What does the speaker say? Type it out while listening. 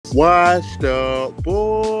Washed up,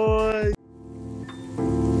 boys.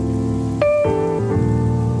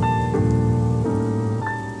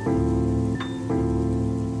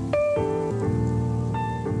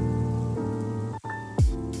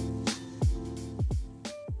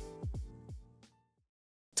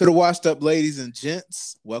 To the Washed Up ladies and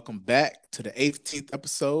gents, welcome back to the 18th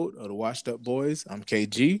episode of the Washed Up Boys. I'm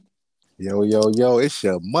KG. Yo, it's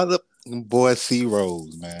your mother boy C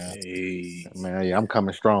Rose, man. Hey, Man, yeah, I'm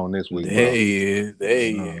coming strong this week, there bro. he is. There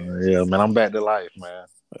he is. Yeah, man, I'm back to life, man.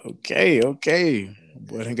 Okay.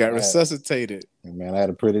 Boy, done got resuscitated. Man, I had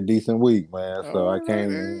a pretty decent week, man. So All I right,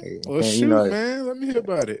 can't, man. Well, can't, shoot, man. Let me hear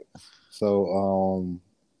about it. So,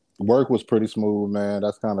 work was pretty smooth, man.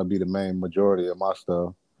 That's kind of be the main majority of my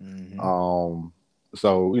stuff. Mm-hmm.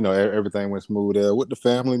 So everything went smooth there with the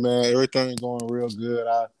family, man. Everything going real good.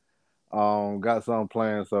 I got something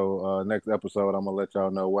planned. So next episode, I'm gonna let y'all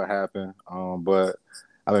know what happened. But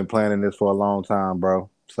I've been planning this for a long time, bro.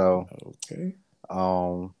 So Okay.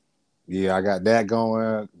 yeah, I got that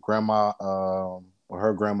going. Grandma,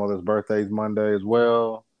 her grandmother's birthday is Monday as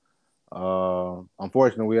well.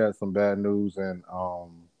 Unfortunately, we had some bad news, and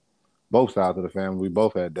both sides of the family. We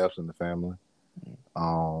both had deaths in the family.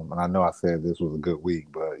 And I know I said this was a good week,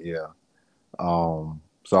 but yeah.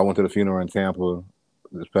 So I went to the funeral in Tampa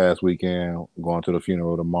this past weekend. Going to the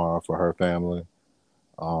funeral tomorrow for her family.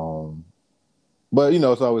 But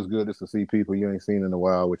it's always good just to see people you ain't seen in a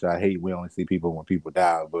while, which I hate. We only see people when people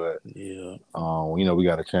die, but Yeah. we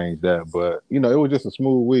got to change that. But it was just a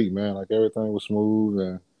smooth week, man. Like everything was smooth,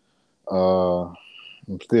 and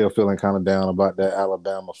I'm still feeling kind of down about that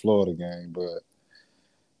Alabama Florida game, but.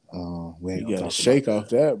 We ain't You gonna got to talk shake about off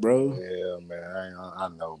that, bro. Yeah, man. I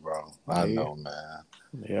know, bro. I know, man.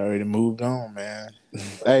 They already moved on, man.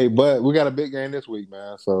 Hey, but we got a big game this week,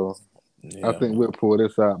 man. So I Yeah, think man. we'll pull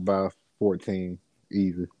this out by 14,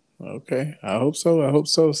 easy. Okay. I hope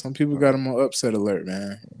so. Some people got them on upset alert,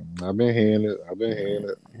 man. I've been hearing it.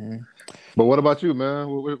 Mm-hmm. But what about you, man?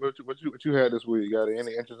 What you had this week? You got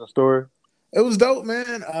any interesting story? It was dope,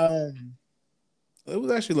 man. It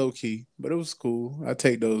was actually low key, but it was cool. I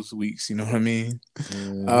take those weeks, you know what I mean?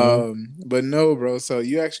 Mm-hmm. But no, bro. So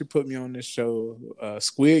you actually put me on this show,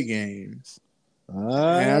 Squid Games.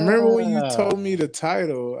 And I remember when you told me the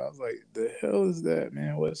title, I was like, the hell is that,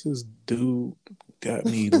 man? What's this dude got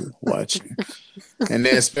me watching? And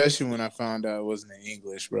then especially when I found out it wasn't in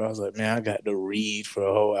English, bro, I was like, man, I got to read for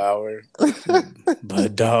a whole hour.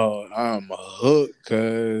 But dog, I'm hooked,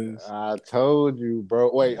 cuz I told you,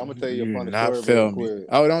 bro. Wait, I'm gonna tell you a you funny not story real fail me. quick.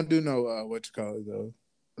 Oh, don't do no what you call it though.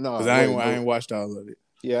 Because No, wait, I but ain't watched all of it.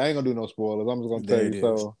 yeah, I ain't gonna do no spoilers. I'm just gonna tell There you. it is.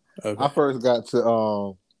 So Okay. I first got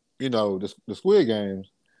to the Squid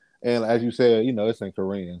Games. And as you said, it's in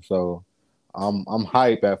Korean. So I'm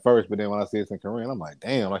hype at first, but then when I see it's in Korean, I'm like,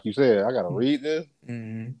 damn, like you said, I gotta read this.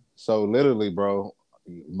 Mm-hmm. So literally, bro,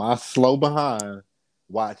 my slow behind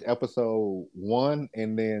watch episode 1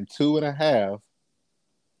 and then 2.5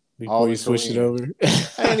 Before all you in switch it Korean. over.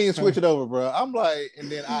 I ain't even switch it over, bro. I'm like,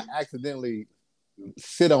 and then I accidentally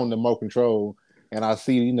sit on the remote control and I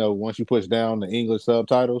see, once you push down the English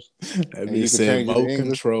subtitles That and bitch you can said change it to remote English.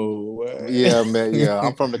 control. What? Yeah, man. Yeah,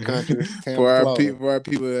 I'm from the country, Tampa, Florida. For our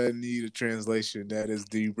people that need a translation, that is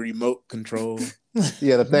the remote control.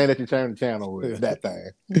 Yeah, the thing that you turn the channel with, that thing.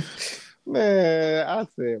 Man, I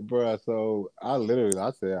said, bro. So I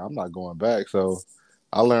said, I'm not going back. So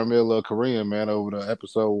I learned me a little Korean, man, over the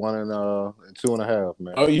episode 1 and 2.5,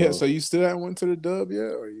 Oh man. yeah, So so you still haven't went to the dub yet,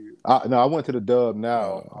 or you? no, I went to the dub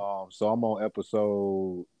now. Uh, So I'm on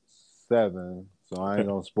episode 7. So I ain't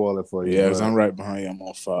gonna spoil it for you, yeah, because but I'm right behind you. I'm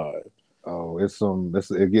on 5. oh,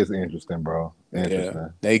 it gets interesting, bro. Yeah, Interesting.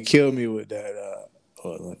 they killed me with that.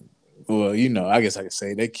 Well, I guess I could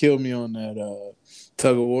say they killed me on that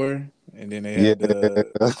tug of war, and then they Yeah. had the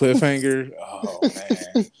cliffhanger. Oh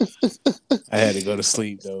man, I had to go to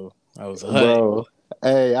sleep though. I was hot. Bro,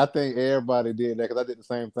 hey, I think everybody did that because I did the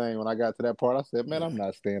same thing when I got to that part. I said, "Man, I'm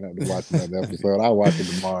not staying up to watch another episode. I'll watch it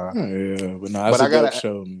tomorrow." Yeah, but no, But it's a I dope gotta,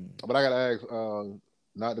 show, man. but I gotta ask,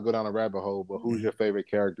 not to go down a rabbit hole, but who's your favorite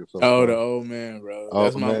character so Oh, the far? old man, bro. Oh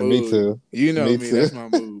That's my man, me mood. too. You know Me me. too. That's my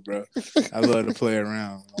mood, bro. I love to play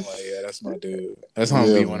around. I'm like, yeah, that's my dude. That's how I'm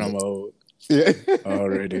gonna Yeah, be when man. I'm old Yeah.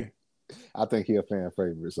 already. I think he a fan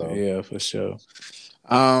favorite. So Yeah, for sure.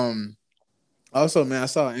 Um, Also, man, I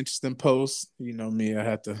saw an interesting post. You know me, I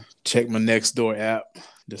have to check my Nextdoor app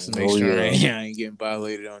just to make oh sure yeah, I ain't getting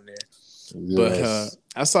violated on there. But yes,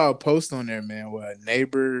 I saw a post on there, man, where a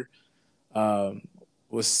neighbor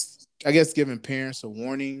was, I guess, giving parents a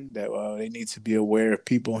warning that they need to be aware of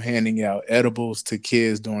people handing out edibles to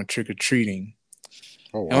kids during trick or treating.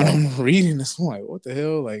 Oh And when wow. I'm reading this, I'm like, what the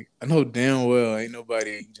hell? Like, I know damn well ain't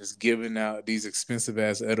nobody just giving out these expensive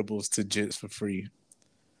ass edibles to jits for free.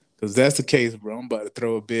 Because that's the case, bro. I'm about to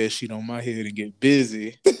throw a bed sheet on my head and get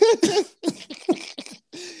busy.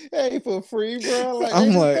 Hey, for free, bro. Like they I'm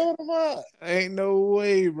just like, throwing them out. ain't no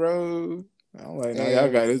way, bro. I'm like, no, y'all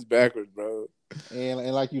And got this backwards, bro. and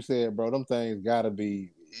like you said, bro, them things gotta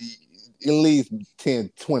be at least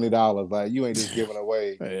 $10, $20. Like you ain't just giving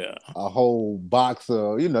away Yeah. a whole box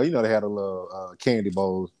of, they had a little candy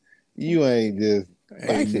bowls. You ain't just Ain't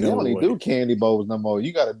actually they no don't even way. do candy bowls no more.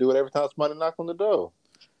 You got to do it every time somebody knock on the door.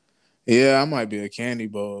 Yeah, I might be a candy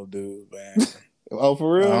bowl dude, man. Oh,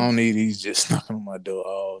 for I real? don't need these just knocking on my door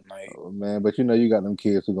all night. Oh, man, but you got them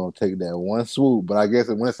kids who gonna take that one swoop. But I guess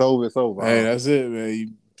when it's over, it's over. Hey, Huh? that's it,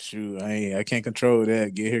 man. Shoot, I can't control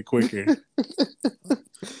that. Get here quicker.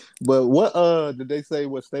 But what did they say?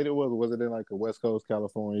 What state it was? Was it in like a West Coast,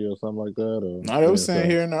 California, or something like that? Or No, they they was didn't saying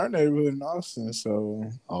say? here in our neighborhood in Austin.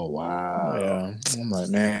 So Oh wow. yeah, I'm like,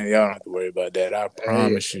 man, y'all don't have to worry about that. I Hey,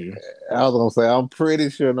 promise you. I was gonna say I'm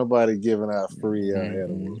pretty sure nobody giving out free Mm-hmm.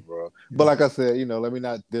 edibles, bro. But like I said, let me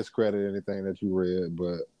not discredit anything that you read,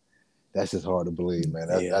 but that's just hard to believe, man.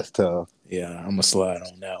 Yeah, That's tough. yeah, I'm gonna slide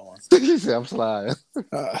on that one. You said I'm sliding.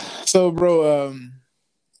 So, bro,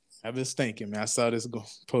 I was thinking, man. I saw this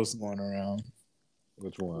post going around.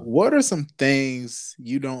 Which one? What are some things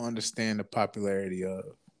you don't understand the popularity of?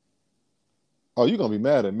 Oh, you're gonna be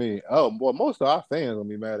mad at me. Oh, boy, most of our fans gonna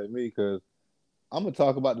be mad at me because I'm gonna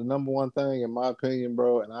talk about the number one thing in my opinion,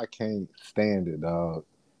 bro, and I can't stand it, dog.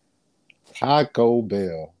 Taco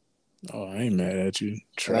Bell. Oh, I ain't mad at you.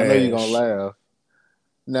 And I know you're gonna Trash. laugh.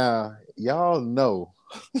 Now, y'all know,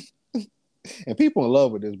 and people in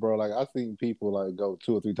love with this, bro. Like I've seen people like go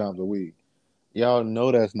 2 or 3 times a week. Y'all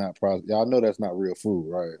know that's not y'all know that's not real food,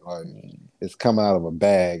 right? Like it's coming out of a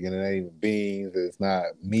bag and it ain't even beans, it's not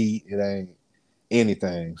meat, it ain't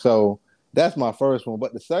anything. So that's my first one.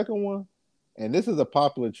 But the second one, and this is a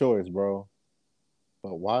popular choice, bro.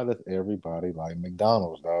 But why does everybody like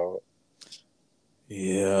McDonald's, dog?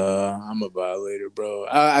 Yeah, I'm a violator, bro.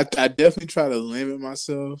 I definitely try to limit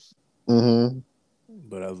myself, Mm-hmm.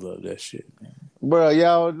 but I love that shit, man. Bro,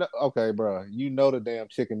 y'all, okay, bro. You know the damn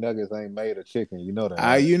chicken nuggets ain't made of chicken. You know that,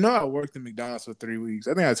 right? I worked at McDonald's for 3 weeks.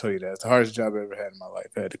 I think I told you that. It's the hardest job I ever had in my life.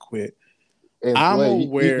 I had to quit. And I'm wait, you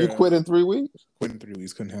aware. quit in 3 weeks? Quit in 3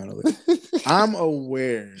 weeks, couldn't handle it. I'm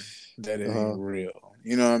aware that it ain't Uh-huh. real.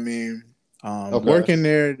 You know what I mean? Okay. Working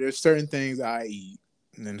there, there's certain things I eat,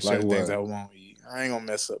 and then Like certain things what? I won't eat. I ain't gonna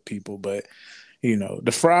mess up people, but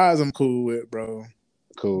the fries I'm cool with, bro.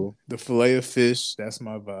 Cool. The fillet of fish, that's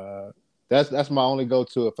my vibe. That's my only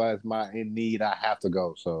go-to if I my in need. I have to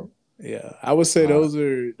go. So, Yeah, I would say uh, those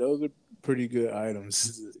are pretty good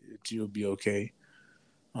items. You'll be okay.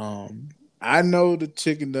 Um, I know the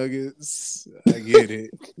chicken nuggets. I get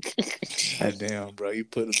it. God damn, bro, you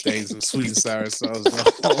put them things with sweet and sour sauce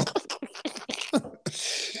on.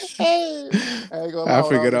 hey, I ain't gonna I lie. When I was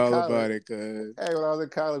forget in all college, about it, cuz. hey, when I was in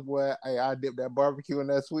college, boy, hey, I dipped that barbecue and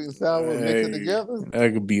that sweet and sour, mix it Hey, together.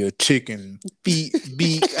 that could be a chicken feet,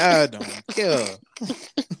 beak. I don't care.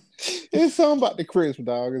 It's something about the crisp,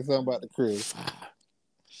 dog. It's something about the crisp.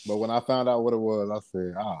 But when I found out what it was, I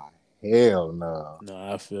said, "Ah, hell no." No,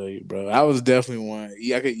 I feel you, bro. I was definitely one.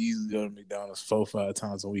 Yeah, I could easily go to McDonald's 4, 5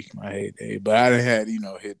 times a week in my heyday, but I didn't had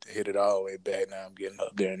hit it all the way back. Now I'm getting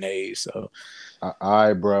up there in age, so All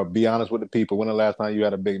right, bro. Be honest with the people. When the last time you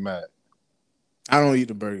had a Big Mac? I don't eat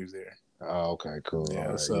the burgers there. Oh, okay, cool. All Yeah,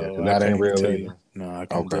 right, yeah, so because I that can't ain't even real tell you. either. No, I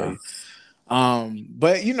can't tell Okay. you.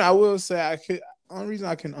 But I will say I could. Only reason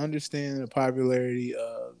I can understand the popularity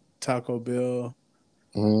of Taco Bell,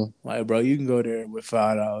 Mm-hmm. like, bro, you can go there with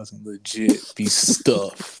 $5 and legit be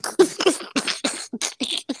stuffed.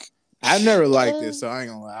 I never liked this, so I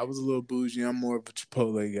ain't gonna lie. I was a little bougie. I'm more of a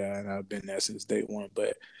Chipotle guy, and I've been there since day one.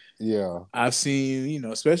 But Yeah. I've seen,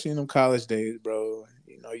 especially in them college days, bro.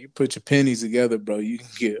 You put your pennies together, bro. You can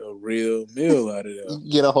get a real meal out of there.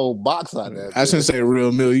 You get a whole box out of that I shouldn't bitch. say a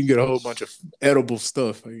real meal. You can get a whole bunch of edible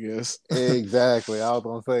stuff, I guess. Exactly. I was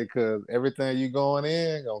gonna say because everything you going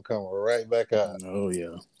in gonna come right back out. Oh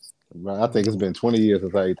yeah, Bro, I think it's been 20 years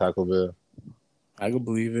since I ate Taco Bell. I could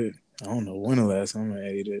believe it. I don't know when the last time I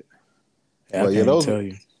ate it. Yeah, I But yeah, can't even tell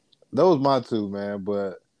you. those my two, man.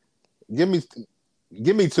 But give me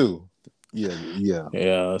give me two. Yeah, yeah.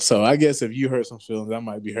 Yeah, so I guess if you hurt some feelings, I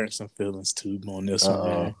might be hurting some feelings too on this one, Uh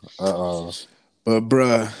man. uh. But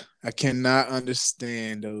bruh, I cannot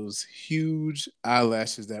understand those huge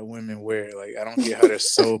eyelashes that women wear. Like, I don't get how they're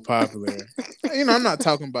so popular. I'm not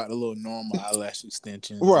talking about the little normal eyelash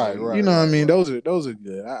extensions. Right, Like, right, what I right, mean? right. Those are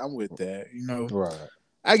good. I'm with that. Right.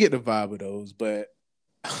 I get the vibe of those, but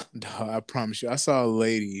Dog, I promise you, I saw a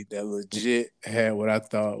lady that legit had what I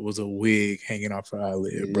thought was a wig hanging off her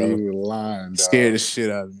eyelid, bro. You lying, Scared dog. the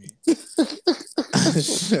shit out of me.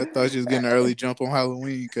 I thought she was getting an early jump on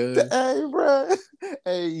Halloween, cuz. Hey, bro.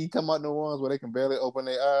 Hey, you talking about the ones where they can barely open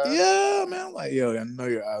their eyes? Yeah, man. I'm like, yo, I know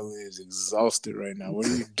your eyelid is exhausted right now. What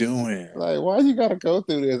are you doing? Like, why you gotta go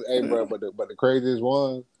through this? Hey, bro, but the craziest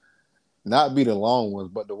ones, not be the long ones,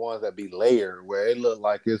 but the ones that be layered, where it look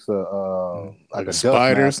like it's Like like a a dust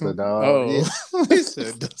spider or master, something? dog. Yeah. Oh, he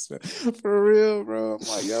said dust. For real, bro. I'm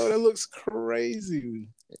like, yo, that looks crazy.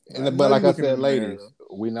 I know But you like I look in the said, ladies, mirror.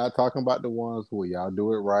 we not talking about the ones where y'all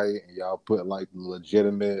do it right and y'all put like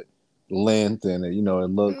legitimate length and it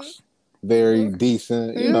looks very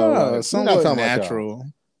decent. Yeah, Like we're not somewhat talking about y'all. natural.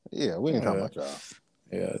 Yeah, we ain't talking Yeah, about y'all.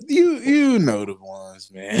 yeah. You know the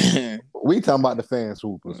ones, man. We talking about the fan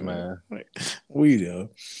swoopers, man. Like, we do.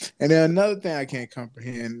 And then another thing I can't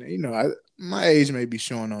comprehend, my age may be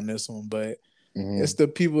showing on this one, but it's Mm-hmm. the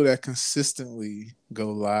people that consistently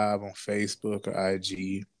go live on Facebook or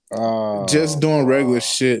IG, just Oh, doing regular bro,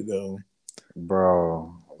 shit though.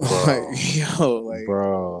 bro, Like, bro, yo, like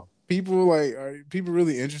bro. people are people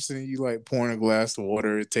really interested in you like pouring a glass of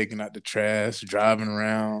water, taking out the trash, driving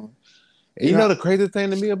around? You know the crazy thing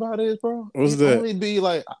to me about it is, bro, What's it that? only be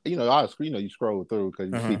like you scroll through because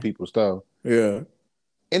you see Uh-huh. people's stuff. Yeah.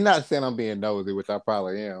 And not saying I'm being nosy, which I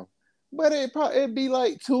probably am, but it'd be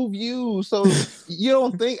like 2 views. So you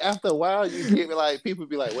don't think after a while you get me like people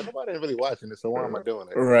be like, well, nobody really watching this, so why am I doing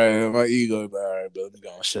it? Right, my ego, but all right, but let me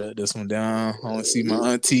go and shut this one down. I want to see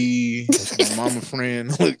my auntie, my mama friend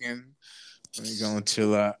looking. Let me go and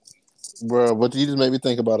chill out. Bro, but you just made me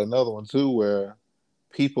think about another one too, where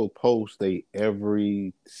people post they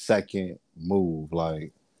every second move.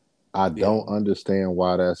 Like I Yeah, don't understand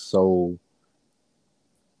why that's so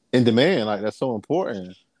in demand. Like that's so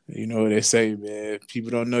important. you know what they say, man. If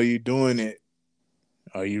people don't know you doing it,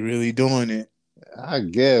 are you really doing it? I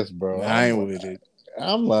guess, bro. I ain't with it.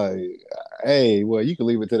 I'm like, hey, well, you can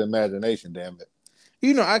leave it to the imagination, damn it.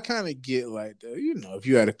 I kind of get like if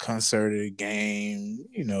you had a concert or a game,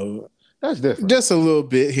 That's different. just a little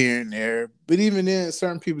bit here and there. But even then,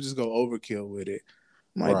 certain people just go overkill with it.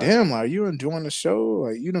 I'm like, Right. damn, like, are you enjoying the show?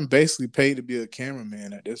 Like, you done basically paid to be a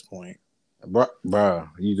cameraman at this point. Bro,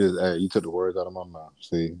 you took the words out of my mouth.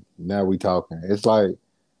 See, now we talking. It's like,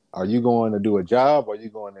 are you going to do a job or are you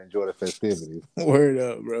going to enjoy the festivities? Word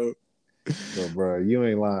up, bro. But bro, you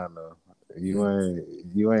ain't lying though.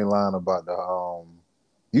 You ain't lying about the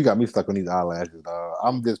You got me stuck on these eyelashes, dog.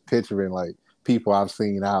 I'm just picturing like people I've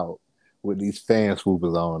seen out with these fan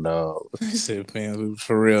swoopers on, dog. He said, man,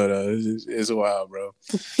 for real though, it's wild, bro.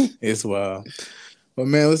 It's wild. But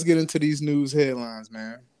man, let's get into these news headlines,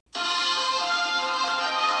 man.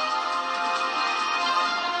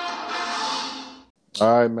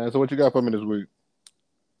 All right, man. So what you got for me this week?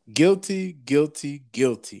 Guilty, guilty,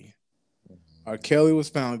 guilty. R. Kelly was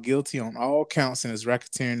found guilty on all counts in his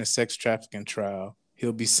racketeering and sex trafficking trial.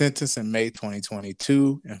 He'll be sentenced in May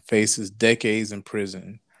 2022 and faces decades in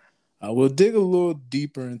prison. We'll dig a little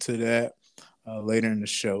deeper into that later in the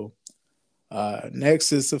show.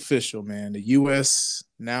 Next, it's official, man. The U.S.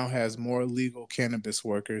 now has more legal cannabis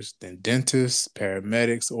workers than dentists,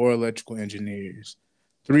 paramedics, or electrical engineers.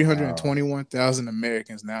 Wow. 321,000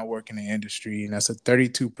 Americans now work in the industry, and that's a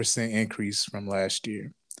 32% increase from last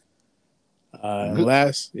year. Good.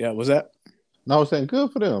 Was that? No, I was saying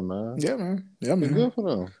good for them, man. Yeah, man. Yeah, It's man. good for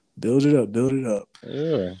them. Build it up, build it up.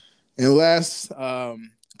 Yeah. And last,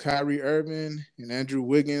 Kyrie Irving and Andrew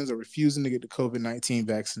Wiggins are refusing to get the COVID-19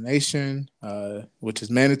 vaccination, which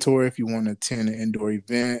is mandatory if you want to attend an indoor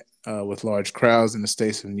event with large crowds in the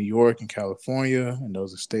states of New York and California. And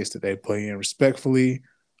those are states that they play in respectfully.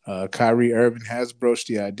 Kyrie Irving has broached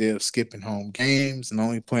the idea of skipping home games and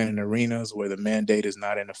only playing in arenas where the mandate is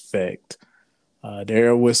not in effect. There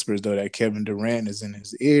are whispers, though, that Kevin Durant is in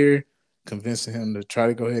his ear, convincing him to try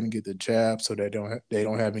to go ahead and get the jab so they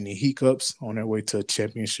don't have any hiccups on their way to a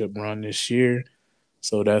championship run this year.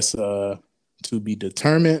 So that's to be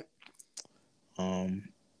determined. But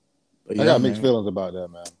I yeah, got mixed man. feelings about that,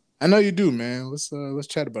 man. I know you do, man. Let's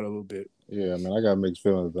chat about it a little bit. Yeah, man. I got mixed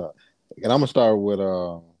feelings about it. And I'm gonna start with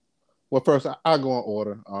well first I'll go in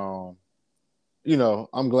order.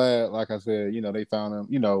 I'm glad, like I said, they found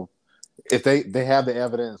him, if they have the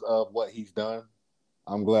evidence of what he's done,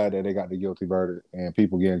 I'm glad that they got the guilty verdict and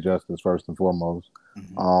people getting justice first and foremost.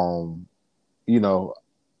 Mm-hmm. You know,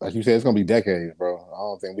 like you said, it's gonna be decades, bro. I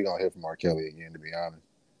don't think we're gonna hear from R. Kelly again, to be honest.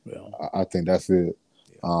 Well, I think that's it.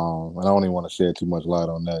 yeah. And I don't even want to shed too much light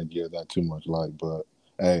on that, give that too much light. But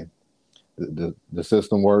hey, the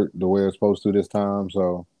system worked the way it's supposed to this time,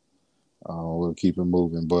 so We'll keep it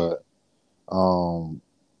moving. But um,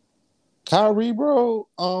 Kyrie, bro.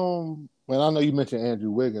 Well, I know you mentioned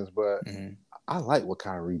Andrew Wiggins, but Mm-hmm. I like what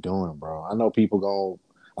Kyrie doing, bro. I know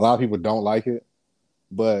a lot of people don't like it,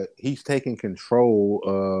 but he's taking control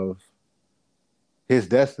of his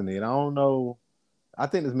destiny. And I don't know. I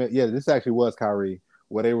think this actually was Kyrie,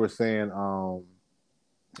 where they were saying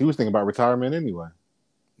he was thinking about retirement anyway.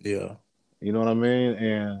 Yeah. You know what I mean?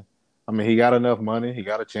 And I mean, he got enough money. He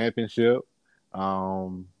got a championship.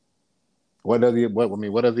 Um, what does he? What I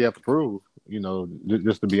mean, what does he have to prove? You know,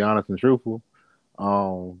 just to be honest and truthful.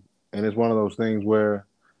 And it's one of those things where,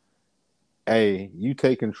 hey, you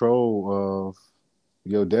take control of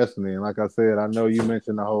your destiny. And like I said, I know you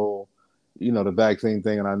mentioned the whole, the vaccine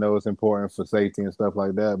thing, and I know it's important for safety and stuff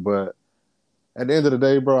like that. But at the end of the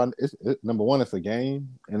day, bro, number one, it's a game,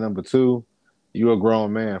 and number two, you're a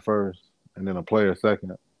grown man first, and then a player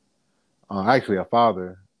second. Actually, a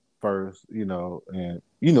father first, and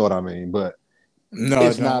you know what I mean. But No, I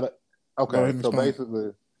it's don't. not Go okay. ahead and So explain.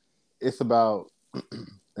 basically, it's about,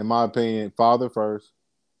 in my opinion, father first,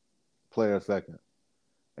 player second.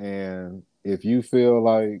 And if you feel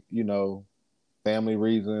like, family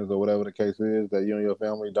reasons or whatever the case is that you and your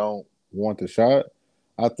family don't want the shot,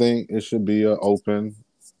 I think it should be an open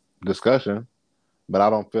discussion. But I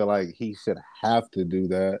don't feel like he should have to do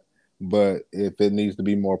that. But if it needs to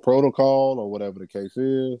be more protocol or whatever the case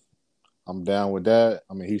is, I'm down with that.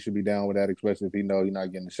 I mean, he should be down with that, especially if he know he's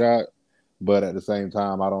not getting a shot. But at the same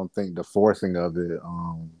time, I don't think the forcing of it.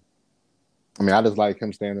 I mean, I just like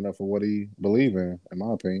him standing up for what he believes in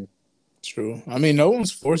my opinion. True. I mean, no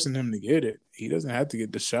one's forcing him to get it. He doesn't have to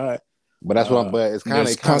get the shot. But that's what. But There's it kind of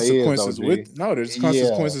is though, consequences G. with no. There's Yeah,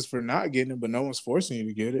 consequences for not getting it, but no one's forcing you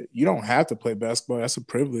to get it. You don't have to play basketball. That's a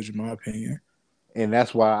privilege, in my opinion. and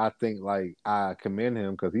that's why I think like I commend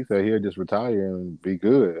him because he said he'll just retire and be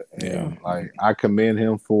good, Yeah. and like I commend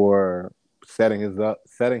him for setting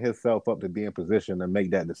himself up to be in position to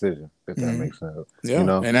make that decision. If that Mm-hmm. makes sense, you Yeah,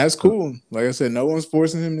 know. and that's cool. Like I said, no one's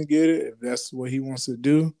forcing him to get it. If that's what he wants to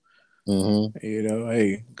do, Mm-hmm.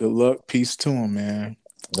 hey, good luck, peace to him, man.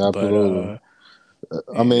 But Absolutely.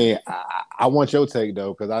 I yeah, mean, I want your take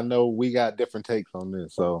though because I know we got different takes on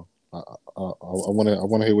this, so I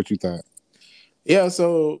want to hear what you think. yeah.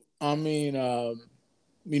 So I mean, I'll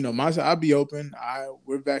be open.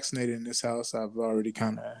 We're vaccinated in this house. I've already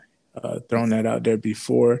kind of thrown that out there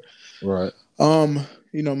before. Right. Um,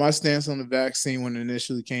 my stance on the vaccine when it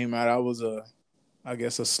initially came out, I was I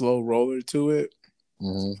guess, a slow roller to it.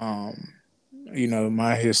 Mm-hmm. Um,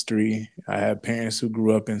 my history. I had parents who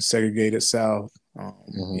grew up in segregated South.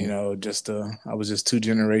 Mm-hmm. I was just two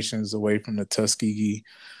generations away from the Tuskegee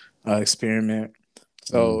experiment.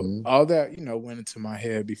 So Mm-hmm. all that went into my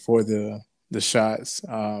head before the shots,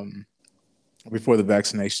 before the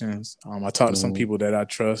vaccinations. I talked to some Mm-hmm. people that I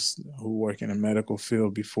trust who work in the medical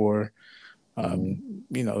field before,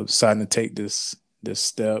 Mm-hmm. deciding to take this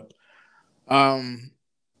step. Um,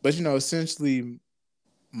 but essentially,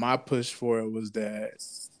 my push for it was that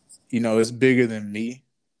it's bigger than me.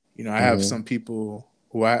 I have Mm-hmm. some people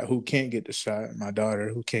who can't get the shot. My daughter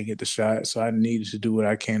who can't get the shot, so I needed to do what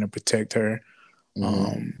I can to protect her.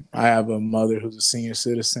 Mm-hmm. I have a mother who's a senior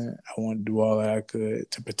citizen. I want to do all that I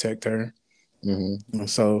could to protect her. Mm-hmm. And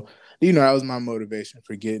so, that was my motivation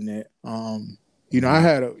for getting it. I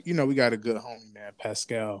Mm-hmm. had we got a good homie, man,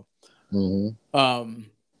 Pascal. Mm-hmm. Um,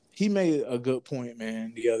 he made a good point,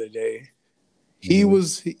 man, the other day.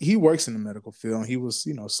 Mm-hmm. He works in the medical field. And he was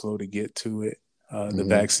slow to get to it, the Mm-hmm.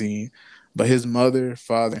 vaccine, but his mother,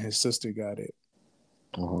 father, and his sister got it,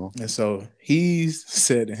 Uh-huh. and so he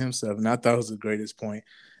said to himself, and I thought it was the greatest point.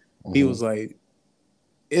 He Mm-hmm. was like,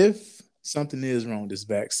 if something is wrong with this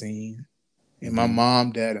vaccine, and my Mm-hmm.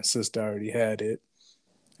 mom, dad, and sister already had it,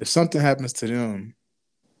 if something happens to them,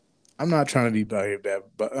 I'm not trying to be by here bad,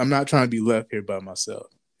 but I'm not trying to be left here by myself.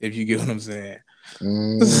 If you get what I'm saying.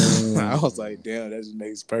 I was like, Mm. damn, that just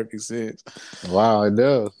makes perfect sense. Wow, it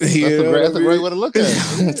does. That's You a know what great I that's a great mean? way to look at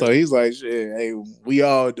it. So Yeah. he's like, shit, hey, we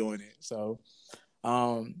all doing it. So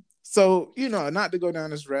not to go down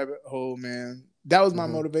this rabbit hole, man. That was my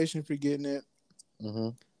Mm-hmm. motivation for getting it. Mm-hmm.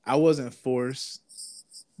 I wasn't forced,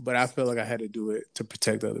 but I felt like I had to do it to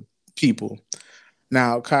protect other people.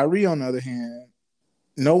 Now, Kyrie, on the other hand,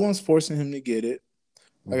 no one's forcing him to get it.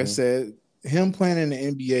 Like I Mm-hmm. said, him playing in the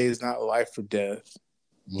NBA is not life or death.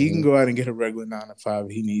 He can Mm-hmm. go out and get a regular 9 to 5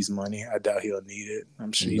 if he needs money. I doubt he'll need it.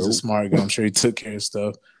 I'm sure he's a Nope. smart guy. I'm sure he took care of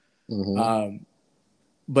stuff. Mm-hmm. Um,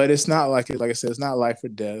 but it's not like it. Like I said, it's not life or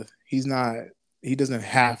death. He's not. He doesn't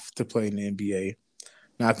have to play in the NBA.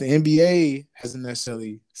 Now, if the NBA hasn't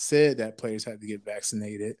necessarily said that players have to get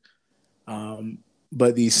vaccinated, um,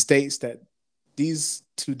 But these states that these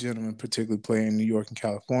two gentlemen particularly play in New York and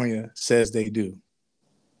California says they do.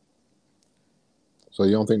 So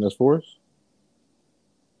you don't think that's forced?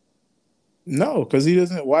 No, because he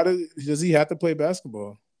doesn't. Why does he have to play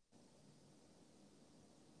basketball?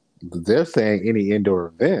 They're saying any indoor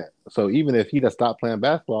event. So even if he just stopped playing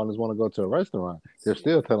basketball and just want to go to a restaurant, they're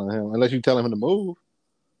still telling him, unless you tell him to move.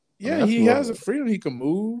 I mean, Yeah, that's a he has little. a freedom. He can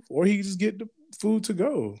move, or he can just get the food to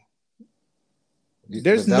go. That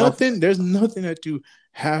don't. There's nothing that you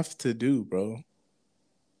have to do, bro.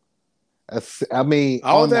 I mean,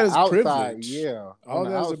 All on the that is outside, privilege. yeah. On All the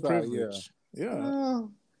that is a outside, yeah. privilege. Yeah.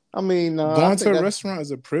 I mean, I Going think to a that's. restaurant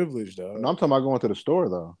is a privilege, No, dog. I'm talking about going to the store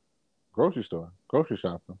though, grocery store, grocery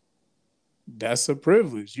shopping. That's a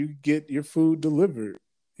privilege. You get your food delivered,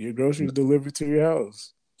 your groceries delivered to your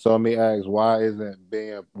house. So let me ask, why isn't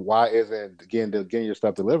getting your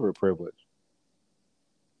stuff delivered privilege?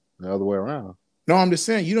 The other way around. No, I'm just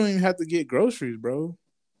saying you don't even have to get groceries, bro.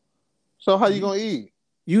 So how you You gonna eat?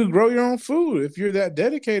 you can grow your own food if you're that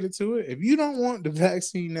dedicated to it. If you don't want the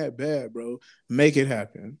vaccine that bad, bro, make it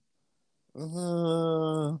happen.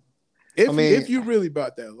 Uh, I If mean, you really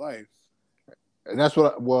about that life. that's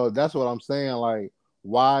what I'm saying. Like,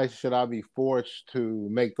 why should I be forced to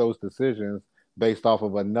make those decisions based off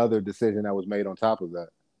of another decision that was made on top of that?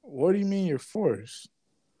 What do you mean you're forced?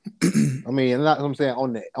 I mean, not I'm saying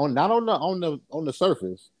on not on the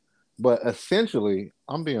surface, but essentially,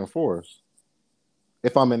 I'm being forced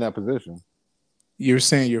if I'm in that position. You're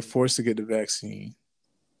saying you're forced to get the vaccine.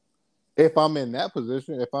 If I'm in that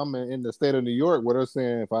position, if I'm in the state of New York, where they're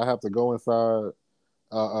saying if I have to go inside,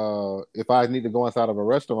 if I need to go inside of a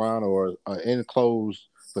restaurant or an enclosed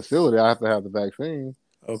facility, I have to have the vaccine.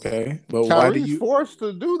 Okay. But Kyrie's forced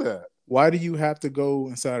to do that. why do you have to go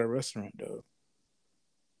inside a restaurant though?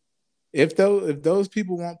 If those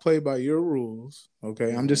people won't play by your rules,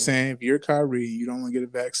 okay, I'm just saying if you're Kyrie, you don't want to get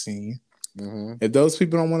a vaccine. If those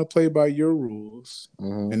people don't want to play by your rules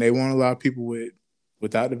and they want to allow people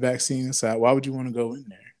without the vaccine inside, why would you want to go in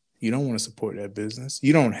there? You don't want to support that business.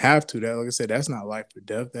 You don't have to. That, like I said, that's not life or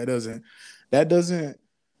death. That doesn't.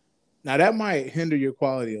 Now that might hinder your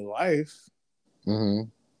quality of life,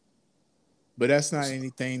 but that's not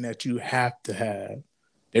anything that you have to have.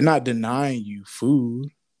 They're not denying you food.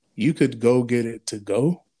 You could go get it to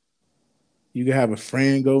go. You could have a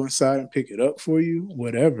friend go inside and pick it up for you,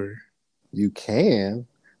 whatever. You can,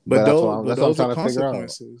 But but that's what I'm those are trying to figure out.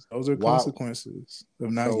 consequences. Those are Why? consequences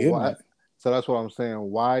of not So getting why? it. So that's what I'm saying.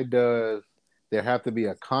 Why does there have to be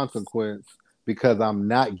a consequence because I'm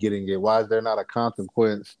not getting it? Why is there not a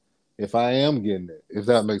consequence if I am getting it? If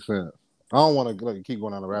that makes sense. I don't want to keep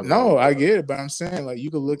going on the rabbit hole. No, I get it, but I'm saying like you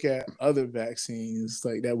could look at other vaccines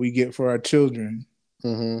like that we get for our children.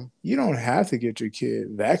 You don't have to get your kid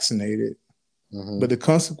vaccinated, but the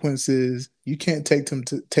consequence is you can't take them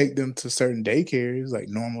to certain daycares, like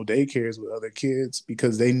normal daycares with other kids,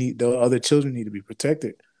 because the other children need to be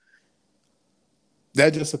protected.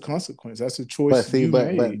 That's just a consequence. That's a But choice see, you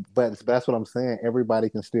made. but that's what I'm saying. Everybody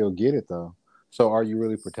can still get it though. So are you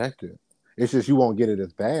really protected? It's just you won't get it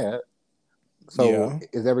as bad. So Yeah.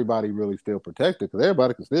 is everybody really still protected? Because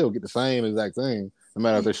everybody can still get the same exact thing, no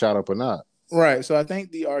matter if they're shot up or not. Right. So I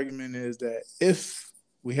think the argument is that if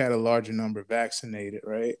we had a larger number vaccinated,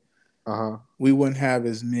 right, we wouldn't have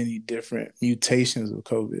as many different mutations of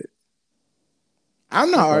COVID. I'm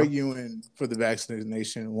not arguing for the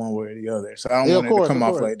vaccination one way or the other, so I don't want it to come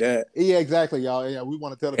off like that. Yeah, exactly, y'all. Yeah, we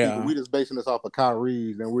want to tell the people we just basing this off of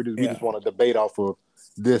Kyrie's, and we just want to debate off of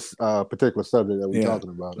this particular subject that we're talking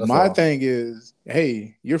about. That's My all. thing is,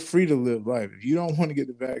 hey, you're free to live life. If you don't want to get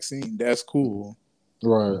the vaccine, that's cool.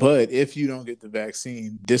 Right. But if you don't get the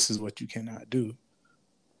vaccine, this is what you cannot do.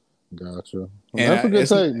 Gotcha. Well, And that's a good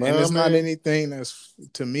take, man. And it's not anything that's,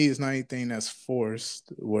 to me, it's not anything that's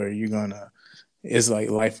forced where you're gonna. It's like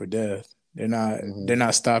life or death. They're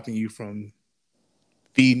not stopping you from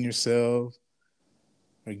feeding yourself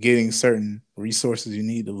or getting certain resources you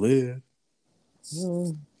need to live.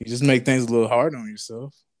 You just make things a little hard on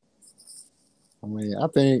yourself. I mean, I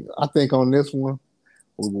think on this one,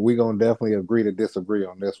 we're gonna definitely agree to disagree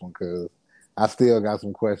on this one because I still got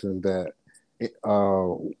some questions that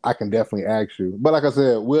I can definitely ask you. But like I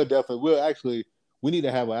said, we need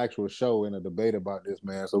to have an actual show and a debate about this,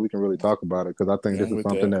 man, so we can really talk about it because I think this is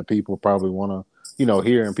something that people probably want to,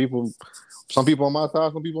 hear, and some people on my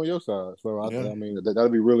side, some people on your side. So I mean,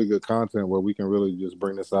 that'd be really good content where we can really just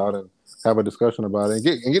bring this out and have a discussion about it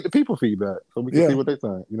and get the people feedback so we can see what they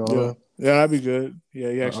think. You know? Yeah, that'd be good. Yeah,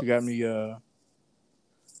 you actually got me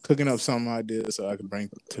cooking up some ideas so I can bring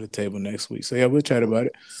to the table next week. So yeah, we'll chat about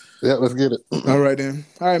it. Yeah, let's get it. All right then.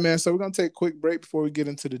 All right, man. So we're gonna take a quick break before we get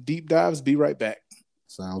into the deep dives. Be right back.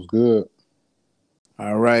 Sounds good.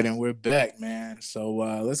 All right, and we're back, man. So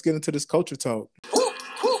let's get into this culture talk.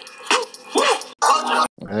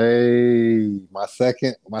 Hey, my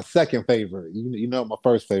second favorite. You know my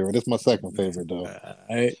first favorite. This is my second favorite though. All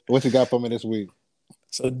right. What you got for me this week?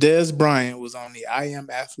 So Des Bryant was on the I Am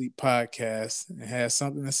Athlete podcast and had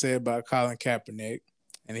something to say about Colin Kaepernick,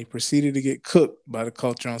 and he proceeded to get cooked by the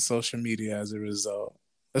culture on social media as a result.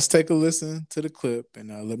 Let's take a listen to the clip and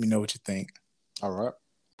let me know what you think. All right.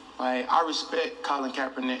 Like, I respect Colin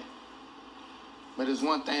Kaepernick, but there's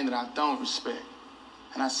one thing that I don't respect.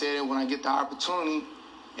 And I said it when I get the opportunity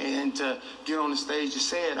and to get on the stage to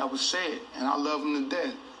say it, I would say it. And I love him to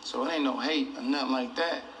death. So it ain't no hate or nothing like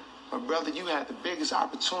that. But brother, you had the biggest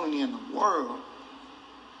opportunity in the world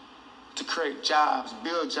to create jobs,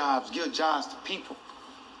 build jobs, give jobs to people.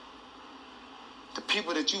 The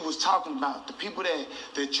people that you was talking about, the people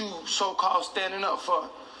that you so-called standing up for,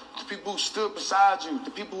 the people who stood beside you,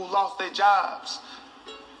 the people who lost their jobs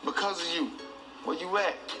because of you. Where you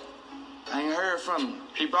at? I ain't heard from you.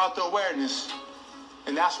 He brought the awareness,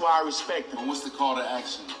 and that's why I respect him. What's the call to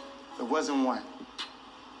action? There wasn't one.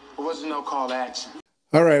 There wasn't no call to action.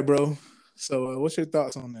 All right, bro. So what's your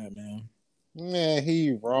thoughts on that, man? Man,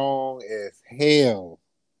 he wrong as hell.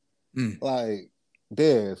 Like,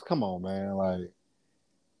 Des, come on, man. Like,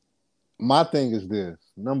 my thing is this.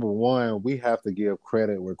 Number one, we have to give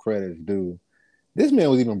credit where credit's due. This man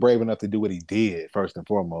was even brave enough to do what he did, first and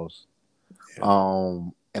foremost. Yeah.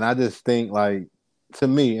 And I just think, like, to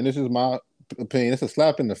me, and this is my opinion, it's a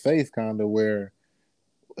slap in the face kind of where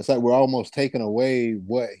it's like we're almost taking away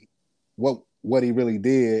what he really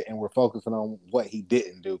did, and we're focusing on what he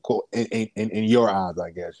didn't do, quote, in your eyes,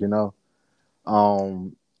 I guess, you know?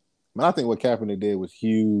 But I think what Kaepernick did was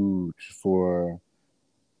huge for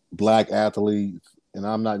Black athletes, and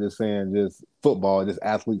I'm not just saying just football, just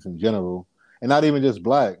athletes in general, and not even just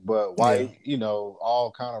Black, but white, you know,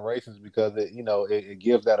 all kind of races, because it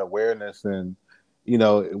gives that awareness, and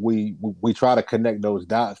we try to connect those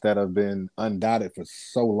dots that have been undotted for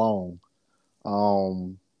so long.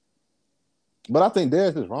 But I think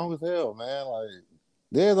Dez is wrong as hell, man. Like,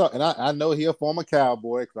 Dez, and I know he a former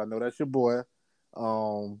Cowboy, because I know that's your boy.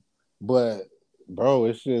 But bro,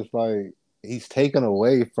 it's just like he's taken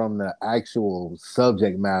away from the actual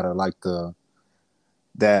subject matter, like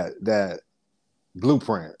that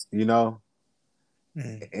blueprint, you know.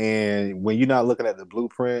 And when you're not looking at the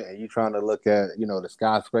blueprint and you're trying to look at the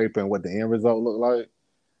skyscraper and what the end result look like,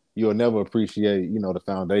 you'll never appreciate the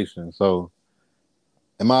foundation. So,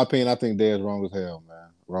 in my opinion, I think Dez wrong as hell, man.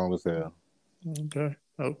 Wrong as hell.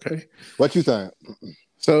 Okay. What you think?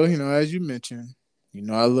 So, as you mentioned,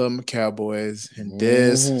 I love my Cowboys, and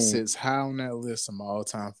Dez sits high on that list of my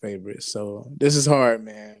all-time favorites. So this is hard,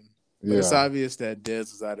 man. But it's obvious that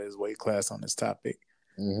Dez is out of his weight class on this topic.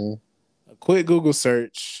 A quick Google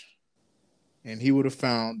search, and he would have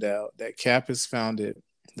found out that Cap has founded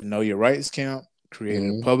the Know Your Rights Camp,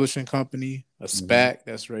 created a publishing company, a SPAC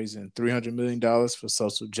that's raising $300 million for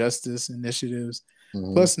social justice initiatives,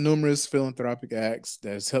 plus numerous philanthropic acts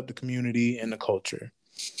that's helped the community and the culture.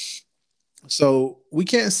 So we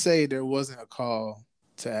can't say there wasn't a call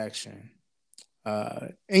to action.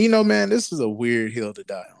 And man, this is a weird hill to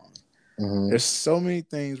die on. There's so many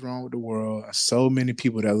things wrong with the world, so many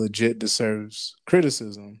people that legit deserves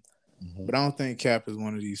criticism, but I don't think Cap is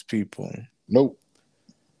one of these people. Nope.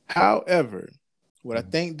 However, what I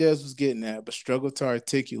think Des was getting at, but struggled to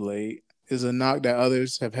articulate, is a knock that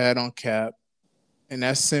others have had on Cap, and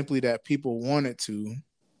that's simply that people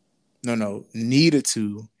needed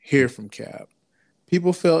to hear from Cap.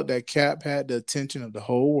 People felt that Cap had the attention of the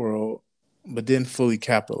whole world, but didn't fully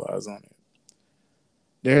capitalize on it.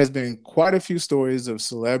 There has been quite a few stories of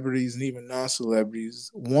celebrities and even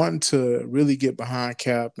non-celebrities wanting to really get behind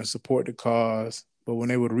Cap and support the cause, but when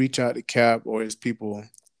they would reach out to Cap or his people,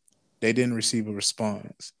 they didn't receive a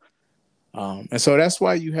response. And so that's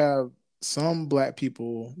why you have some Black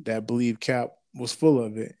people that believe Cap was full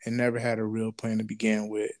of it and never had a real plan to begin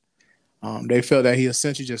with. They felt that he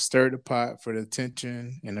essentially just stirred the pot for the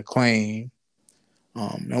attention and acclaim.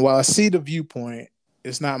 And while I see the viewpoint,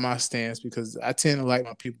 it's not my stance, because I tend to like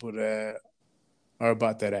my people that are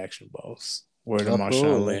about that action, boss. Word of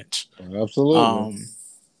Marshawn Lynch. Absolutely.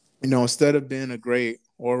 Instead of being a great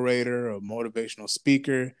orator or motivational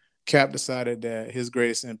speaker, Cap decided that his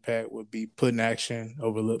greatest impact would be putting action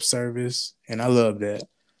over lip service. And I love that.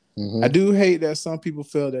 I do hate that some people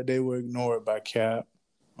feel that they were ignored by Cap.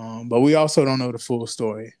 But we also don't know the full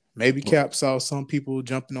story. maybe Cap saw some people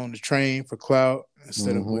jumping on the train for clout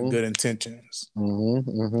instead of with good intentions.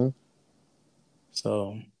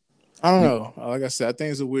 So I don't know. Like I said, I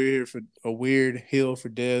think it's a weird hill for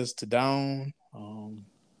Dez to down.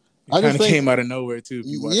 It kind of came out of nowhere too. If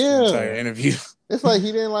you watch the entire interview, it's like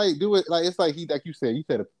he didn't like do it. Like it's like you said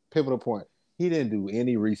a pivotal point. He didn't do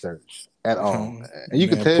any research at all, and you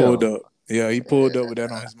can tell. Pulled up. Yeah, he pulled up with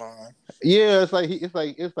that on his mind. Yeah, it's like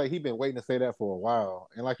he been waiting to say that for a while,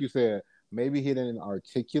 and like you said, maybe he didn't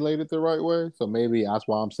articulate it the right way. So maybe that's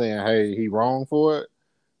why I'm saying, hey, he wrong for it.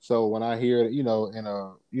 So when I hear it, in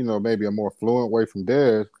a maybe a more fluent way from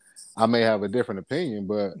Dez, I may have a different opinion.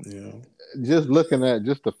 But just looking at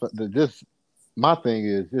just my thing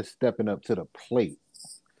is just stepping up to the plate.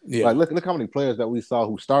 Yeah, like look how many players that we saw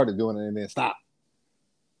who started doing it and then stopped.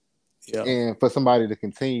 Yeah, and for somebody to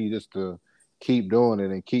continue just to keep doing it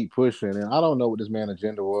and keep pushing, and I don't know what this man's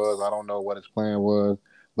agenda was. I don't know what his plan was,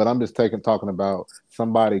 but I'm just talking about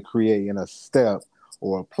somebody creating a step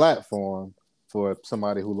or a platform for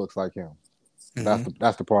somebody who looks like him.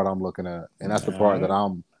 That's the part I'm looking at, and that's the part that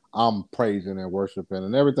I'm praising and worshiping,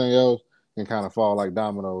 and everything else can kind of fall like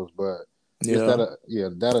dominoes. But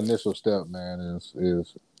that initial step, man,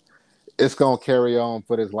 is it's gonna carry on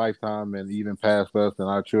for this lifetime and even past us, and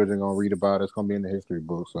our children gonna read about it. It's gonna be in the history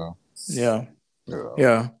book. So yeah.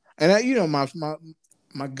 And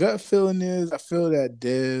my gut feeling is I feel that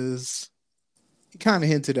Dez, he kind of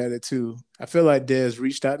hinted at it too. I feel like Dez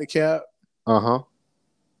reached out to Cap.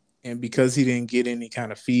 And because he didn't get any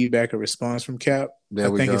kind of feedback or response from Cap, I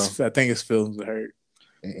think his feelings were hurt.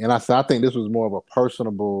 And I think this was more of a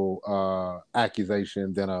personable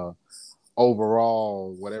accusation than a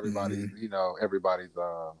overall what everybody everybody's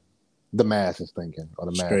the mass is thinking or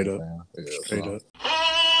the mass is saying. Yeah, straight up.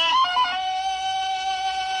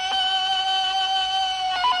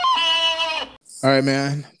 All right,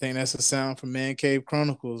 man. I think that's a sound from Man Cave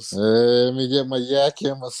Chronicles. Let me get my yak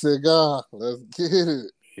and my cigar. Let's get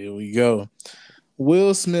it. Here we go.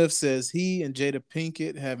 Will Smith says he and Jada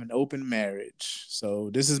Pinkett have an open marriage. So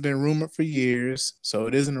this has been rumored for years, so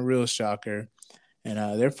it isn't a real shocker. And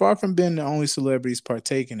they're far from being the only celebrities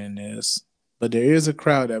partaking in this. But there is a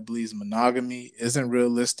crowd that believes monogamy isn't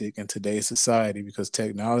realistic in today's society because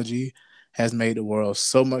technology has made the world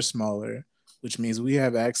so much smaller, which means we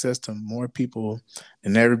have access to more people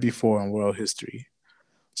than ever before in world history.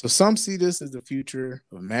 So some see this as the future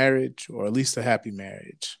of marriage, or at least a happy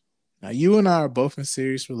marriage. Now, you and I are both in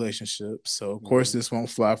serious relationships, so of course this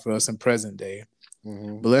won't fly for us in present day.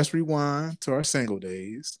 But let's rewind to our single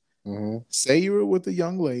days. Say you were with a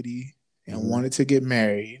young lady and wanted to get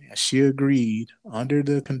married, and she agreed under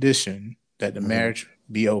the condition that the marriage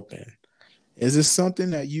be open. Is this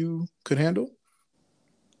something that you could handle?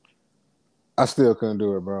 I still couldn't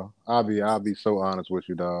do it, bro. I'll be so honest with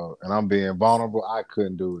you, dog. And I'm being vulnerable. I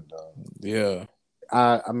couldn't do it, dog. Yeah.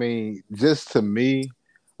 I mean, just to me,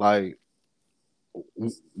 like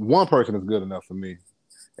one person is good enough for me.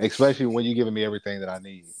 Especially when you're giving me everything that I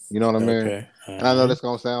need. You know what I mean? Okay. And I know that's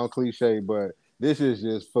gonna sound cliche, but this is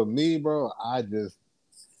just for me, bro.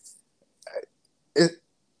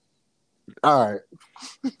 All right.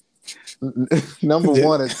 Number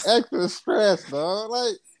one is extra stress, dog.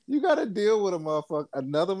 Like you gotta deal with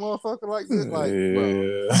another motherfucker like this, like,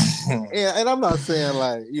 bro. And I'm not saying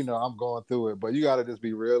like, I'm going through it, but you gotta just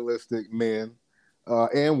be realistic, men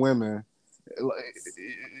and women. Like,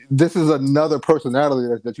 this is another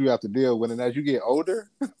personality that you have to deal with, and as you get older,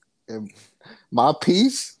 and my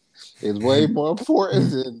peace is way more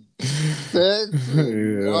important than sex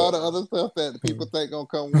and all the other stuff that people think gonna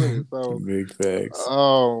come with it. So big facts.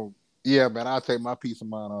 Yeah, man, I'll take my peace of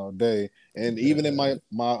mind all day. And even in my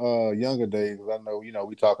younger days, I know,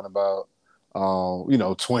 we talking about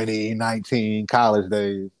 20, 19, college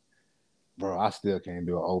days, bro, I still can't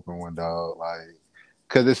do an open one, dog. Like,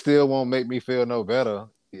 because it still won't make me feel no better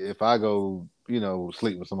if I go,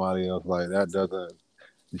 sleep with somebody else. Like, that doesn't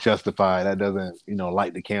justify, that doesn't,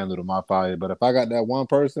 light the candle to my fire. But if I got that one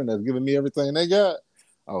person that's giving me everything they got,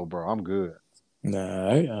 oh, bro, I'm good.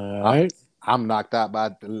 All right. I'm knocked out by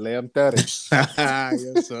 11:30.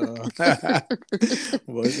 Yes, sir.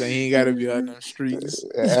 Boy, so he ain't got to be out in them streets.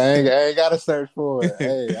 I ain't got to search for it.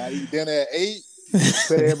 Hey, I eat dinner at 8.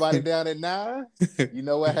 Put everybody down at 9. You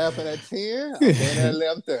know what happened at 10? I'm going at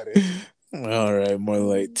 11:30. All right, more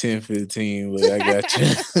like 10:15, but I got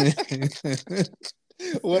you.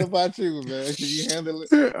 What about you, man? Can you handle it?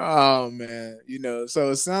 Oh, man. So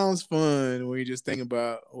it sounds fun when you just think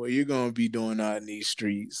about what you're going to be doing out in these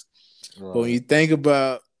streets. Right. But when you think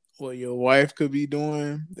about what your wife could be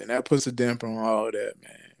doing, then that puts a damper on all that,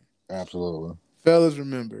 man. Absolutely. Fellas,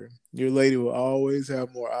 remember, your lady will always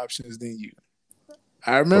have more options than you.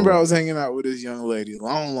 I remember I was hanging out with this young lady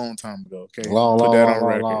long time ago. Okay, put that on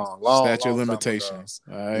record. Statute of limitations.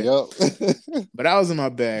 All right. Yep. But I was in my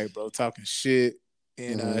bag, bro, talking shit,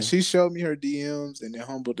 and she showed me her DMs and then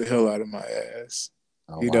humbled the hell out of my ass.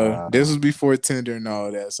 Oh, you know, this was before Tinder and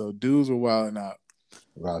all that, so dudes were wilding out.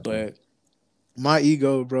 Gotcha. But my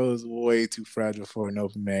ego, bro, is way too fragile for an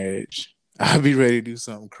open marriage. I'd be ready to do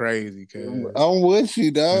something crazy. I'm with you,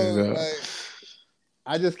 dog. Like,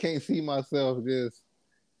 I just can't see myself just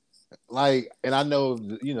like, and I know,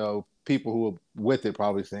 you know, people who are with it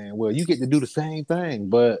probably saying, well, you get to do the same thing.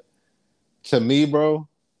 But to me, bro,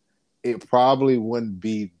 it probably wouldn't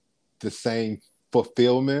be the same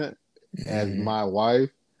fulfillment as my wife.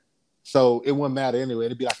 So it wouldn't matter anyway.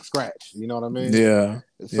 It'd be like a scratch. You know what I mean? Yeah.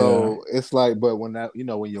 So it's like, but when that, you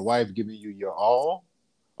know, when your wife giving you your all,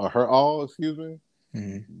 or her all, excuse me,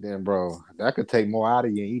 then bro, that could take more out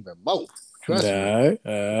of you, even more. Trust me.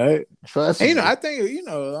 All right. Trust me. You know, I think, you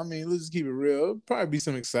know, I mean, let's just keep it real. There'll probably be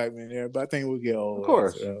some excitement there, but I think we'll get old. Of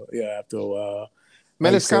course. After a while.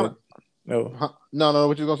 Man, like it's kind of. No,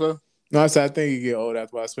 what you gonna say? No, I said I think you get old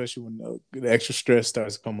after a while, especially when the extra stress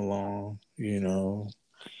starts to come along. You know,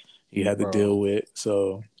 you have to deal with.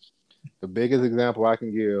 So, the biggest example I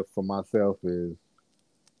can give for myself is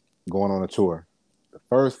going on a tour. The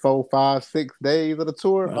first 4, 5, 6 days of the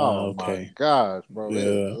tour, my gosh, bro,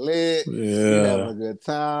 it's lit. You're having a good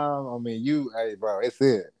time. I mean, hey, bro, it's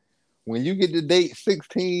it. When you get to date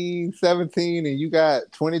 16, 17, and you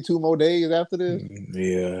got 22 more days after this,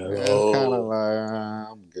 it's kind of like,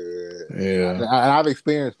 I'm good. Yeah. I've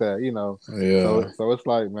experienced that, you know. Yeah. So it's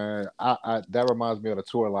like, man, I that reminds me of the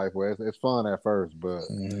tour life where it's fun at first, but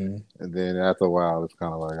and then after a while, it's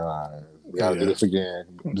kind of like, all right, we got to do this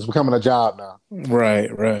again. It's becoming a job now. Right.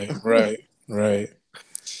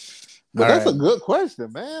 But that's a good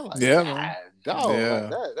question, man. Like, man. Dog, like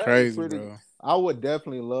that crazy, pretty, bro. I would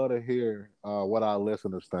definitely love to hear what our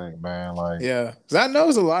listeners think, man. Like, because I know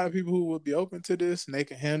there's a lot of people who would be open to this and they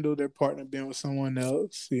can handle their partner being with someone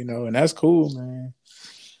else, you know, and that's cool, man.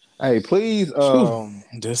 Hey, please,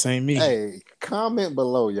 this ain't me. Hey, comment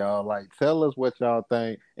below, y'all. Like, tell us what y'all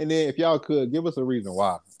think, and then if y'all could give us a reason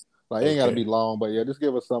why. Like, it ain't got to be long, but yeah, just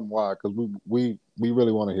give us something why, because we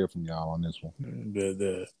really want to hear from y'all on this one.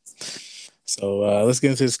 Good. So let's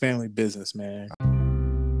get into this family business, man.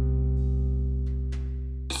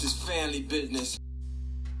 This is family business.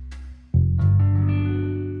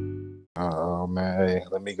 Oh man, hey,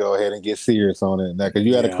 let me go ahead and get serious on it now, because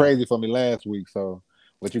you had a crazy for me last week. So,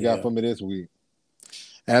 what you got for me this week?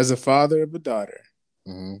 As a father of a daughter,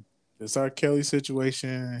 this R. Kelly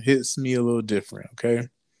situation hits me a little different. Okay.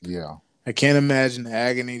 Yeah. I can't imagine the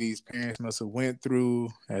agony these parents must have went through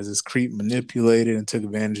as this creep manipulated and took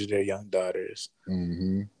advantage of their young daughters.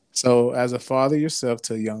 So, as a father yourself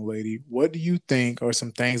to a young lady, what do you think are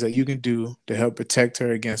some things that you can do to help protect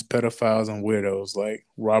her against pedophiles and weirdos like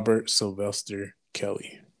Robert Sylvester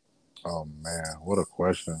Kelly? Oh man, what a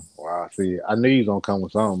question! Wow, see, I knew you was gonna come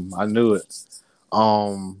with something. I knew it.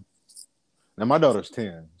 Now my daughter's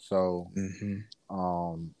 10, so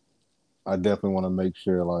I definitely want to make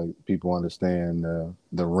sure like people understand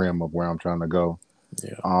the rim of where I'm trying to go.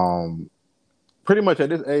 Yeah. Pretty much at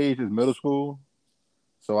this age is middle school,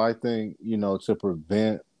 so I think, you know, to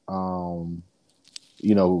prevent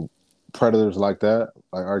you know, predators like that,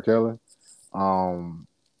 like R. Kelly,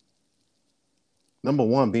 number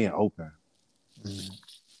one, being open.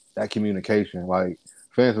 That communication, like,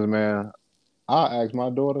 for instance, man, I ask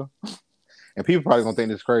my daughter, and people probably gonna think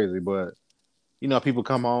this is crazy, but you know, people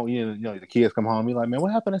come home, you know, the kids come home, you're like, man,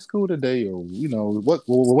 what happened at school today? Or, you know,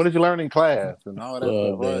 what did you learn in class? And all that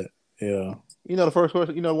stuff, right? Yeah. You know, the first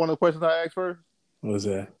question, you know, one of the questions I asked first? What was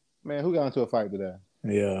that? Man, who got into a fight today?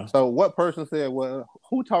 Yeah. So what person said, well,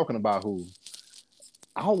 who talking about who?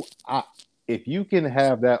 If you can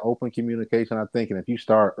have that open communication, I think, and if you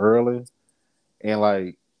start early, and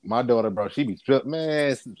like my daughter, bro, she be stripped,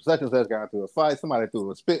 man, such and such got into a fight, somebody threw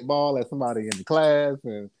a spitball at somebody in the class,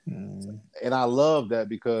 and I love that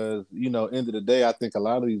because, you know, end of the day, I think a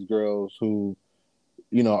lot of these girls who,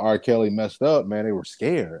 you know, R. Kelly messed up, man, they were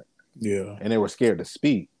scared. Yeah. And they were scared to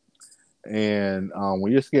speak. And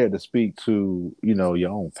when you're scared to speak to, you know, your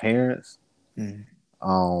own parents,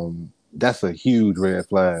 that's a huge red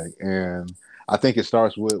flag. And I think it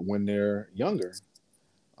starts with when they're younger.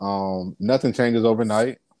 Nothing changes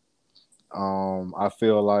overnight. I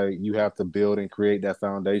feel like you have to build and create that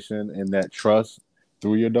foundation and that trust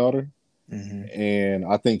through your daughter. And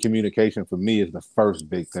I think communication for me is the first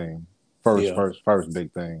big thing. First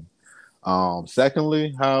big thing.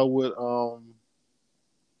 Secondly, how would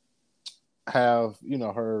have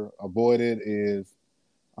her avoid it is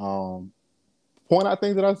point out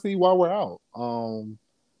things that I see while we're out.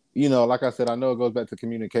 Like I said, I know it goes back to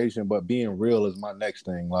communication, but being real is my next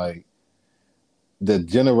thing. Like the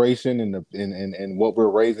generation and what we're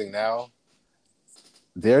raising now,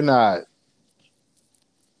 they're not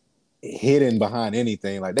hidden behind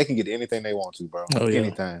anything. Like they can get anything they want to, bro. Oh yeah.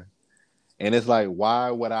 Anytime. And it's like, why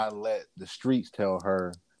would I let the streets tell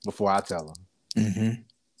her before I tell her? Mm-hmm.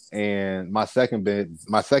 And my second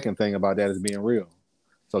thing about that is being real.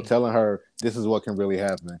 So telling her this is what can really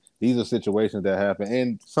happen. These are situations that happen.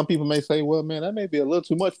 And some people may say, well, man, that may be a little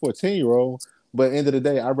too much for a 10-year-old. But at the end of the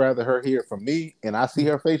day, I'd rather her hear it from me and I see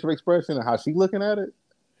her facial expression and how she's looking at it.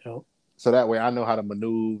 Yep. So that way I know how to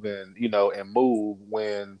maneuver and move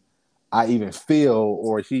when I even feel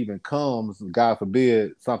or she even comes, God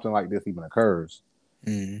forbid, something like this even occurs.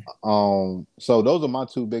 So those are my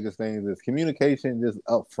two biggest things: is communication, just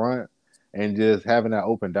up front, and just having that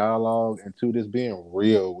open dialogue, and two, just being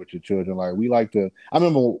real with your children. Like we like to. I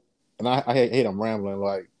remember, and I hate I'm rambling.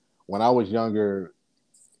 Like when I was younger,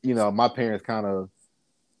 my parents kind of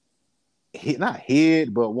not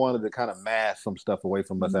hid, but wanted to kind of mask some stuff away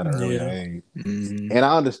from us at an earlier age. Mm-hmm. And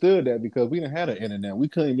I understood that because we didn't have the internet. We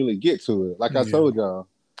couldn't really get to it. Like I told y'all,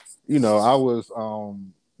 I was,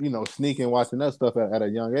 sneaking watching that stuff at a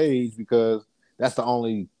young age because that's the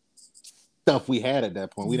only stuff we had at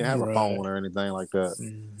that point. We didn't have a phone or anything like that.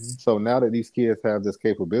 Mm-hmm. So now that these kids have this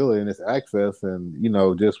capability and this access and,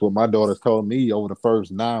 just what my daughter's told me over the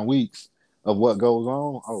first 9 weeks of what goes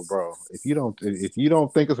on. Oh, bro, if you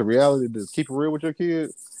don't think it's a reality to keep it real with your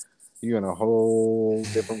kids, you're in a whole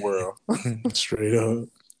different world. Straight up.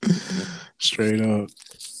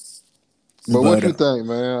 But what you think,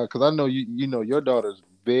 man? Because I know your daughter's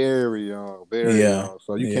very young, young,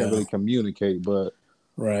 so you can't really communicate. But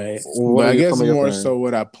right, but I guess more so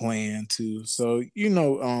what I plan to. So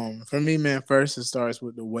for me, man, first it starts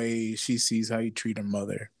with the way she sees how you treat her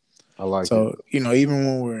mother. I like it. So, even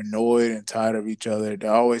when we're annoyed and tired of each other,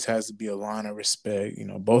 there always has to be a line of respect,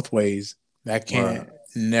 both ways. That can't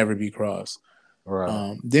never be crossed.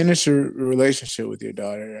 Right. Then it's your relationship with your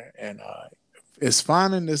daughter. And it's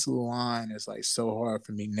finding this line is like so hard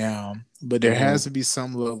for me now. But there has to be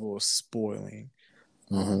some level of spoiling.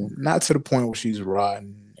 Not to the point where she's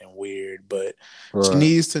rotten and weird, but she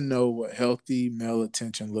needs to know what healthy male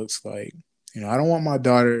attention looks like. I don't want my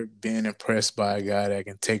daughter being impressed by a guy that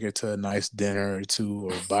can take her to a nice dinner or two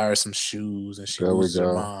or buy her some shoes and she loses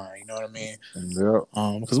her mind. You know what I mean?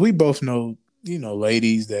 Yep. Because we both know,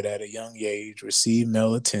 ladies that at a young age receive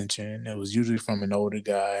male attention. It was usually from an older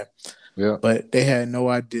guy. Yeah. But they had no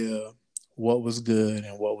idea what was good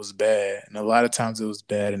and what was bad. And a lot of times it was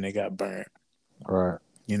bad and they got burnt. Right.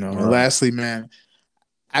 And lastly, man,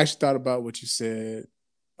 I actually thought about what you said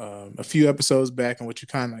a few episodes back and what you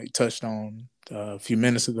kind of touched on a few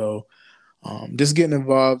minutes ago. Just getting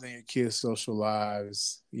involved in your kids' social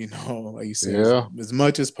lives, like you said, as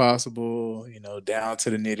much as possible, down to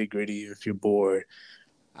the nitty gritty if you're bored.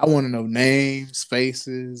 I want to know names,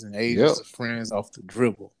 faces, and ages of friends off the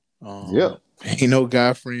dribble. Ain't no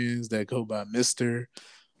guy friends that go by Mr.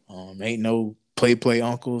 Ain't no play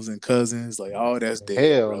uncles and cousins. Like all that's dead.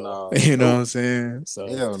 Hell bro. no. You know what I'm saying? So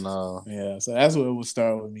hell no. Yeah. So that's what it would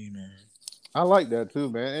start with me, man. I like that too,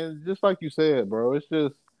 man. And just like you said, bro, it's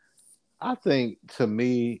just I think to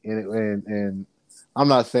me, and I'm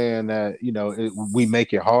not saying that we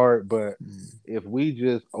make it hard, but if we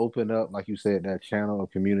just open up, like you said, that channel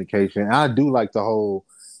of communication, I do like the whole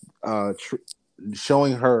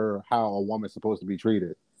showing her how a woman's supposed to be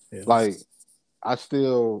treated. Yeah. Like I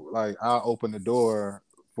open the door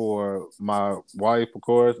for my wife, of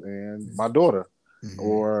course, and my daughter,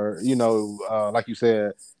 or like you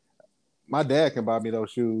said. My dad can buy me those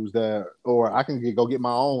shoes or I can go get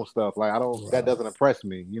my own stuff. Like that doesn't impress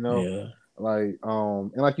me, Yeah. Like,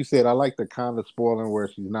 and like you said, I like the kind of spoiling where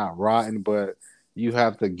she's not rotten, but you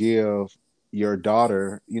have to give your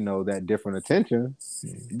daughter, that different attention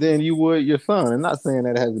than you would your son. And not saying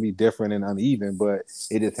that it has to be different and uneven, but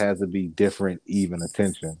it just has to be different, even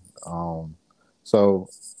attention. So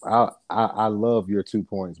I love your 2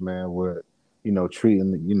 points, man, with,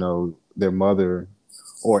 treating, their mother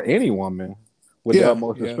or any woman with the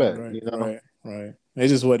utmost respect. Right.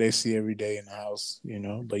 It's just what they see every day in the house,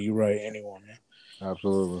 but you're right, any woman.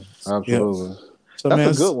 Absolutely. Yep. So,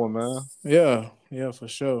 that's a good one, man. Yeah, for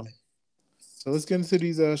sure. So let's get into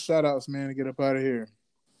these shout outs, man, and get up out of here.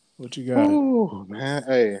 What you got? Oh, man.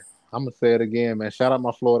 Hey, I'm gonna say it again, man. Shout out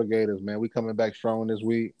my Florida Gators, man. We coming back strong this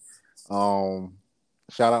week. Shout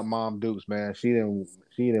out Mom Dukes, man. She didn't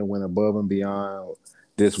went above and beyond.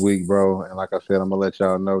 this week, bro. And like I said, I'm gonna let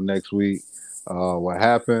y'all know next week what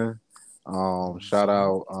happened. Shout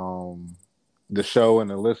out the show and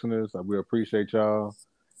the listeners. We appreciate y'all.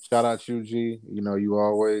 Shout out you, G. You know, you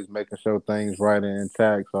always making sure things right and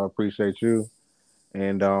intact. So I appreciate you.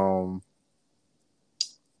 And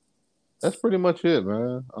that's pretty much it,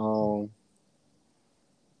 man.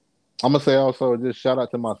 I'm gonna say also just shout out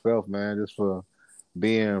to myself, man, just for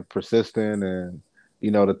being persistent and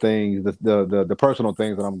the things, the personal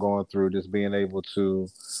things that I'm going through, just being able to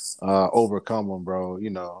overcome them, bro. You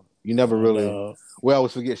never Oh, really. no. We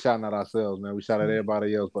always forget shouting at ourselves, man. We shout at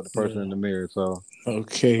everybody else but the person Yeah. in the mirror. So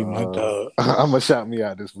Okay, my dog. I'm gonna shout me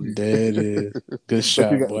out this week. There it is. Good What you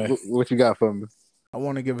shot, got? boy. What you got for me? I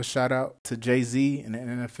want to give a shout out to Jay-Z and the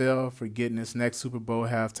NFL for getting this next Super Bowl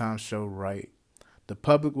halftime show right. The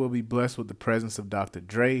public will be blessed with the presence of Dr.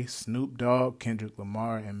 Dre, Snoop Dogg, Kendrick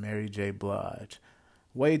Lamar, and Mary J. Blige.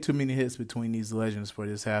 Way too many hits between these legends for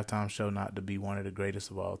this halftime show not to be one of the greatest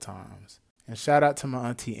of all times. And shout out to my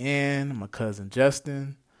auntie Ann, my cousin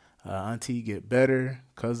Justin. Auntie, get better.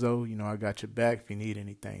 Cuzzo, I got your back if you need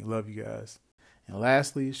anything. Love you guys. And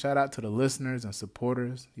lastly, shout out to the listeners and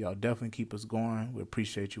supporters. Y'all definitely keep us going. We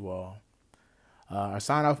appreciate you all. Our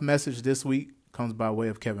sign-off message this week comes by way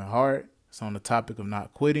of Kevin Hart. It's on the topic of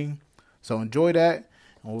not quitting. So enjoy that,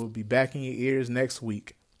 and we'll be back in your ears next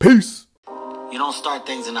week. Peace! You don't start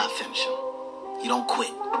things and not finish them. You don't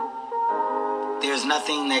quit. There's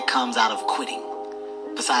nothing that comes out of quitting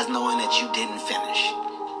besides knowing that you didn't finish.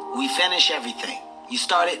 We finish everything. You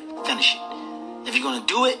start it, finish it. If you're going to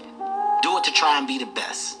do it to try and be the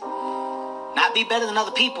best. Not be better than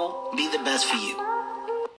other people, be the best for you.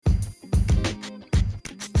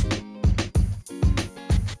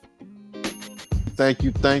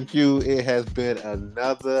 Thank you. It has been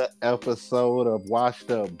another episode of Washed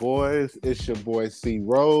Up Boys. It's your boy C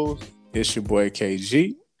Rose. It's your boy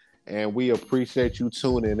KG. And we appreciate you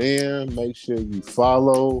tuning in. Make sure you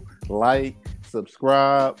follow, like,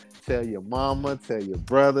 subscribe. Tell your mama, tell your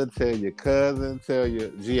brother, tell your cousin, tell your...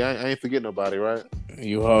 Gee, I ain't forgetting nobody, right?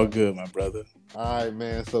 You all good, my brother. All right,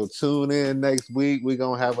 man. So tune in next week. We're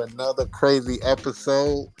going to have another crazy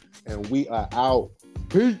episode. And we are out.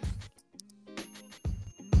 Peace.